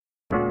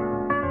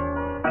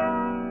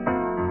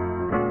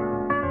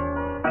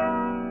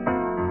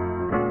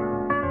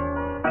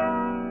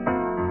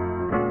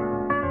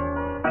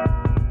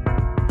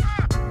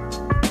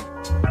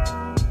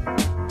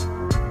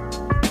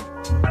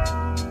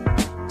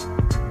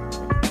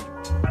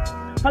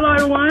Hello,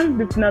 everyone.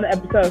 This is another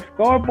episode of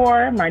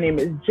Scoreboard. My name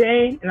is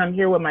Jay, and I'm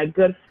here with my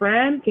good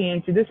friend. Can you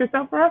introduce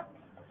yourself for us?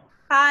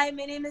 Hi,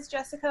 my name is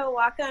Jessica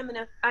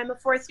Owaka. I'm a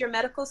fourth-year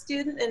medical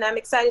student, and I'm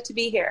excited to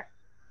be here.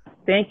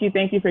 Thank you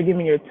for giving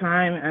me your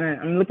time,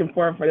 and I'm looking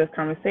forward for this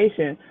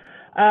conversation.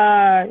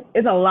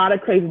 It's a lot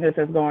of craziness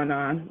that's going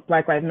on,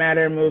 Black Lives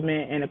Matter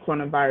movement and the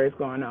coronavirus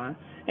going on,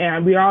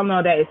 and we all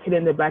know that it's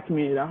hitting the Black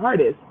community the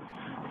hardest.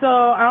 So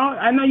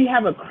I know you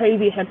have a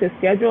crazy hectic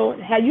schedule.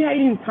 Have you had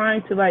any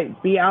time to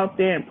be out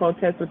there and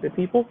protest with the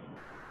people?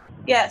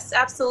 Yes,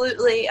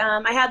 absolutely.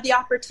 I had the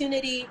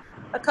opportunity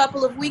a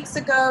couple of weeks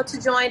ago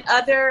to join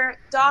other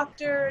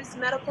doctors,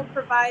 medical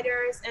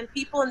providers, and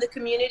people in the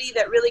community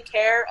that really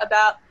care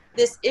about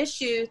this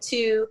issue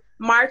to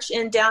march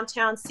in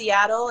downtown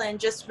Seattle and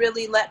just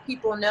really let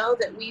people know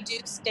that we do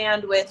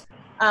stand with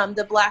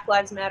the Black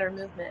Lives Matter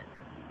movement.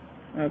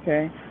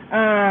 Okay.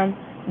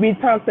 We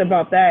talked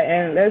about that,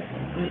 and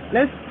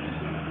let's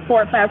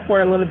fast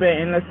forward a little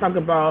bit and let's talk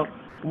about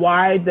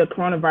why the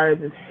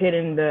coronavirus is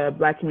hitting the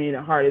Black community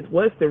the hardest.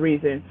 What's the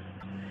reason?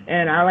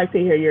 And I'd like to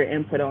hear your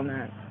input on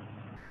that.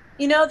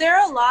 You know, there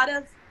are a lot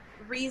of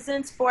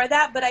reasons for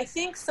that, but I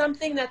think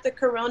something that the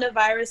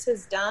coronavirus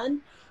has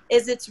done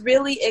is it's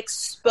really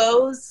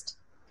exposed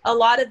a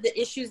lot of the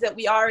issues that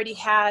we already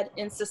had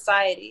in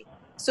society.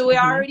 So we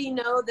already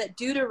know that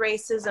due to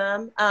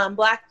racism,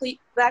 Black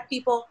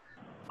people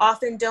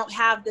often don't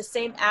have the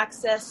same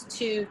access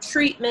to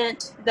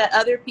treatment that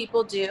other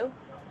people do.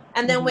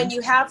 And then when you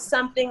have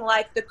something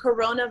like the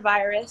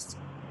coronavirus,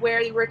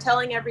 where we're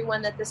telling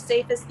everyone that the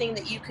safest thing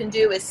that you can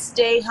do is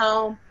stay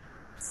home,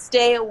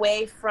 stay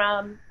away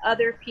from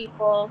other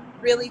people,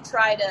 really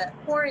try to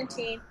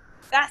quarantine,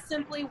 that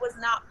simply was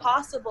not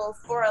possible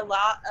for a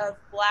lot of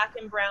Black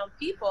and brown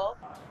people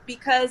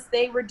because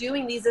they were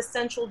doing these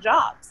essential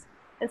jobs.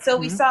 And so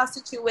we saw a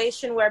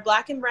situation where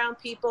Black and brown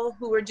people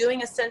who were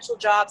doing essential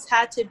jobs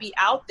had to be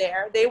out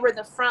there. They were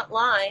the front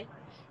line.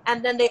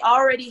 And then they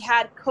already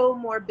had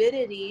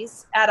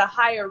comorbidities at a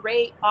higher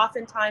rate,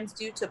 oftentimes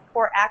due to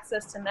poor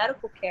access to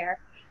medical care.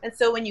 And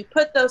so when you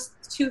put those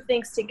two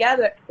things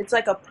together, it's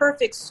like a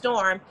perfect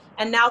storm.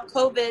 And now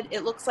COVID,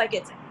 it looks like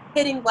it's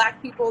hitting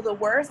Black people the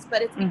worst,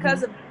 but it's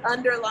because of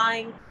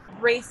underlying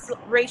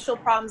racial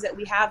problems that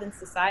we have in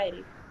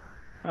society.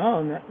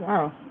 Oh,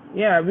 wow.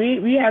 Yeah,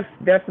 we have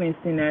definitely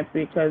seen that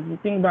because you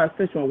think about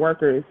essential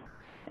workers,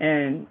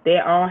 and they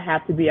all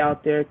have to be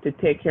out there to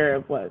take care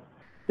of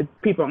the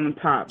people on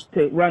top,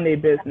 to run their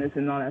business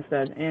and all that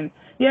stuff. And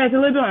yeah, it's a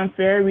little bit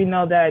unfair. We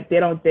know that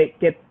they don't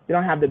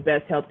have the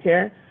best health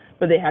care,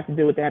 but they have to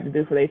do what they have to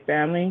do for their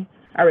family.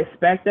 I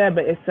respect that,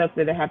 but it sucks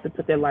that they have to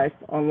put their life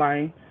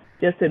online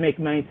just to make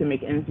money, to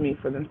make ends meet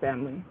for their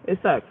family. It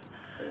sucks.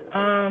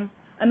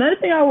 Another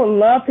thing I would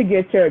love to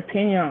get your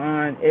opinion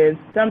on is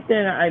something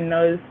I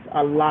notice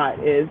a lot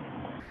is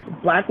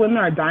Black women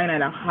are dying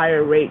at a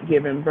higher rate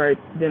giving birth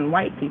than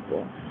white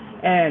people.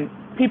 And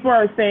people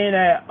are saying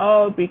that,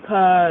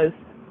 because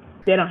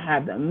they don't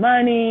have the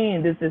money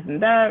and this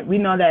and that. We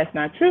know that's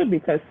not true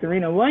because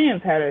Serena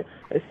Williams had a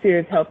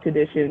serious health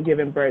condition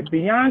giving birth,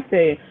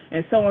 Beyonce,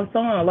 and so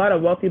on, a lot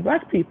of wealthy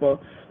Black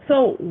people.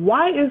 So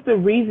why is the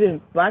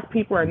reason Black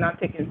people are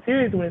not taken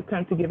serious when it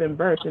comes to giving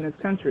birth in this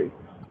country?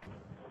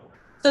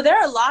 So there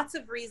are lots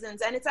of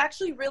reasons, and it's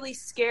actually really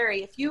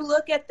scary. If you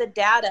look at the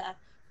data,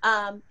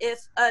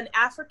 if an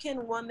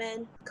African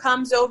woman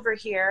comes over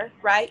here,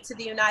 right, to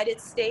the United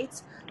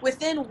States,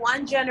 within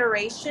one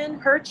generation,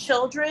 her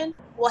children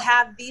will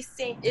have these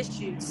same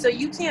issues. So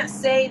you can't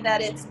say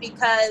that it's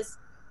because,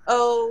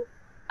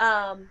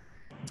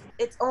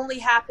 it's only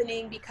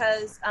happening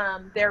because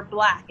they're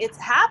Black. It's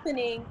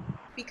happening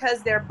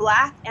because they're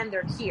Black and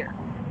they're here.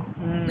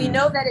 We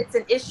know that it's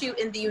an issue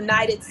in the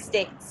United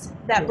States,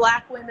 that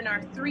Black women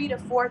are 3 to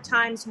 4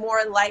 times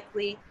more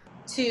likely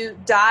to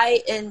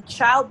die in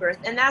childbirth.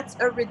 And that's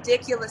a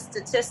ridiculous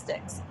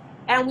statistics.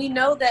 And we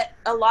know that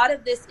a lot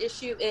of this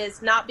issue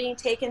is not being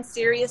taken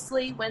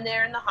seriously when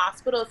they're in the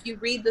hospital. If you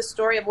read the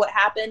story of what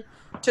happened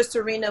to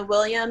Serena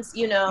Williams,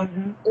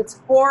 it's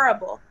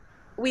horrible.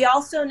 We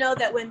also know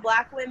that when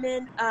Black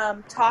women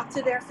talk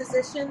to their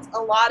physicians,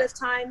 a lot of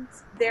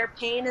times their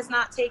pain is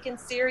not taken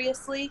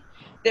seriously.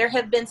 There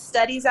have been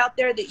studies out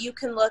there that you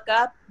can look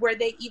up where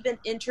they even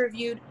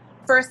interviewed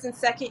first and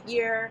second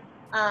year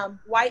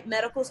white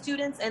medical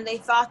students, and they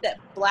thought that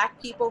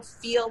Black people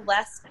feel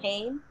less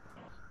pain.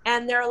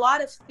 And there are a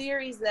lot of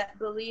theories that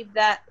believe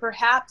that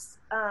perhaps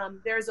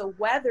there's a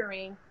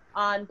weathering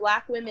on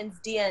Black women's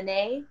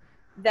DNA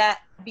that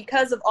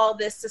because of all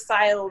this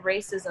societal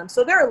racism.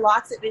 So there are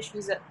lots of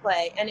issues at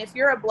play. And if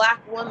you're a Black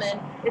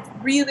woman, it's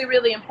really,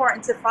 really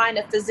important to find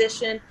a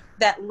physician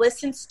that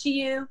listens to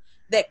you,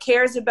 that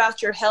cares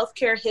about your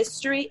healthcare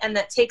history, and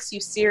that takes you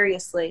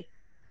seriously.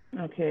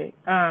 Okay.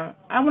 I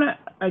want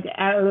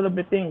to add a little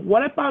bit thing.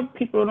 What about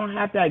people who don't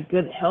have that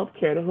good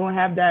healthcare, who don't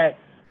have that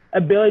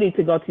ability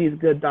to go to these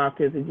good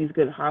doctors and these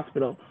good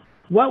hospitals?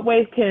 What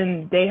ways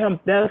can they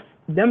help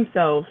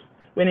themselves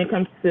when it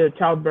comes to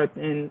childbirth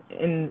and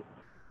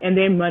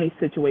their money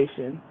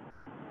situation?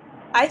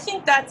 I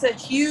think that's a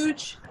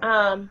huge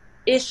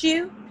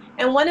issue.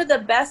 And one of the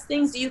best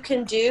things you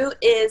can do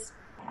is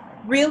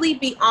really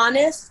be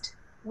honest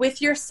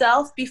with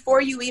yourself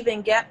before you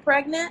even get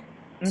pregnant.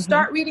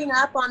 Start reading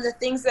up on the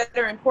things that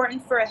are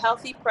important for a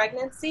healthy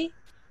pregnancy,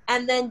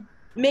 and then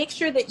make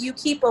sure that you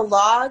keep a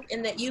log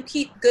and that you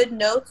keep good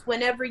notes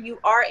whenever you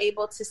are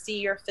able to see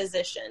your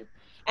physician.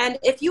 And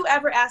if you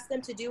ever ask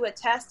them to do a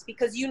test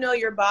because you know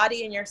your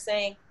body and you're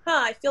saying,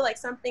 I feel like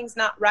something's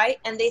not right,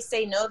 and they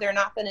say no, they're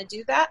not going to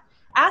do that,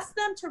 ask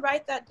them to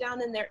write that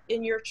down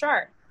in your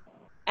chart.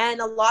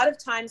 And a lot of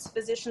times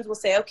physicians will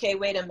say, okay,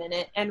 wait a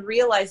minute, and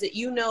realize that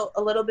you know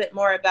a little bit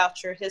more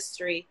about your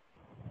history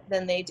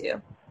than they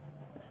do.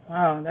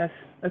 Wow,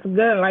 that's a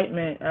good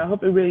enlightenment. I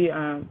hope it really,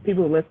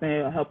 people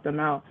listening, will help them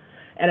out.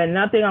 And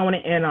another thing I want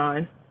to end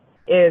on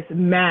is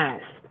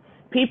masks.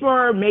 People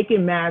are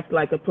making masks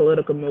like a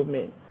political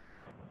movement.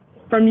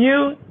 From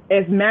you,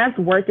 is masks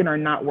working or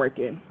not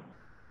working?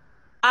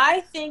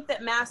 I think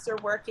that masks are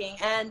working.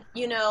 And,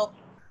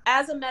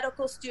 as a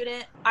medical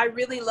student, I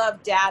really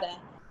love data.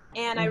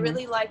 And I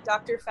really like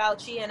Dr.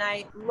 Fauci, and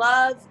I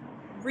love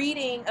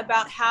reading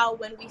about how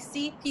when we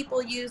see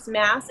people use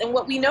masks, and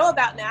what we know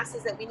about masks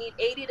is that we need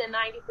 80 to 90%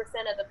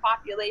 of the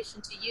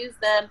population to use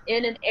them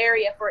in an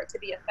area for it to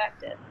be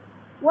effective.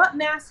 What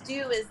masks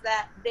do is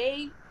that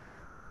they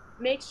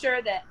make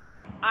sure that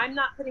I'm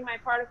not putting my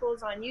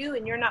particles on you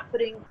and you're not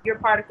putting your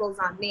particles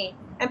on me.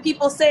 And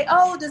people say,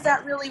 oh, does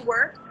that really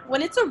work?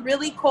 When it's a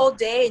really cold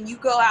day and you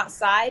go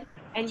outside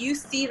and you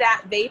see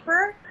that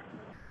vapor,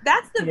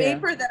 that's the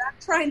vapor that I'm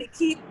trying to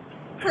keep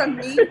from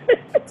me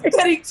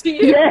getting to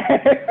you,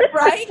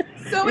 right?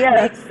 So it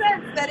makes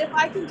sense that if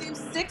I can do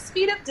 6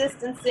 feet of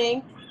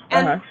distancing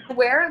and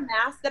wear a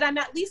mask, that I'm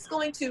at least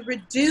going to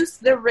reduce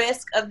the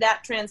risk of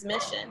that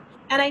transmission.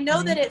 And I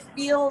know that it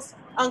feels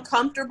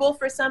uncomfortable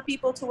for some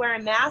people to wear a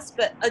mask,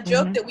 but a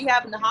joke that we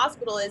have in the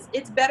hospital is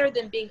it's better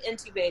than being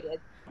intubated.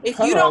 If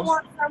you don't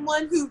want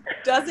someone who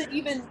doesn't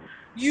even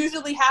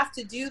usually have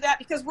to do that,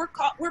 because we're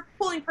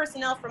pulling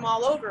personnel from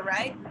all over,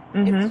 right?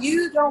 If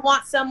you don't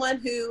want someone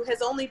who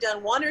has only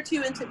done 1 or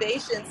 2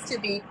 intubations to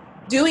be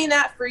doing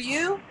that for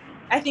you,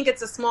 I think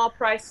it's a small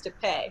price to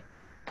pay.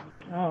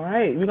 All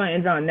right, we're gonna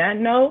end on that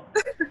note.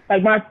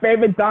 Like my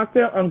favorite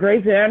doctor on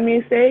Grey's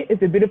Anatomy say,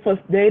 it's a beautiful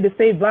day to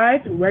save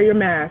lives. Wear your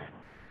mask.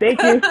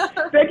 Thank you.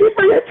 Thank you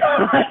for your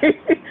time.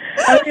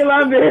 I really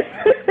love it.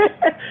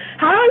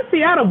 How is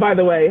Seattle, by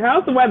the way?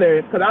 How's the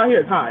weather? Because out here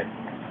it's hot.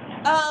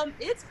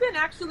 It's been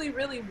actually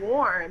really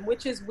warm,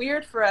 which is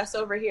weird for us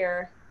over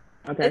here.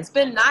 Okay. It's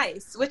been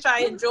nice, which I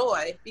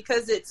enjoy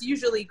because it's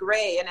usually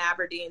gray in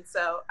Aberdeen,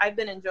 so I've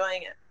been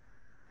enjoying it.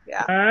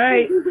 Yeah. All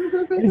right.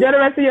 Enjoy the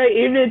rest of your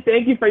evening.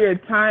 Thank you for your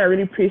time. I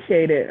really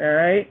appreciate it. All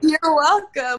right. You're welcome.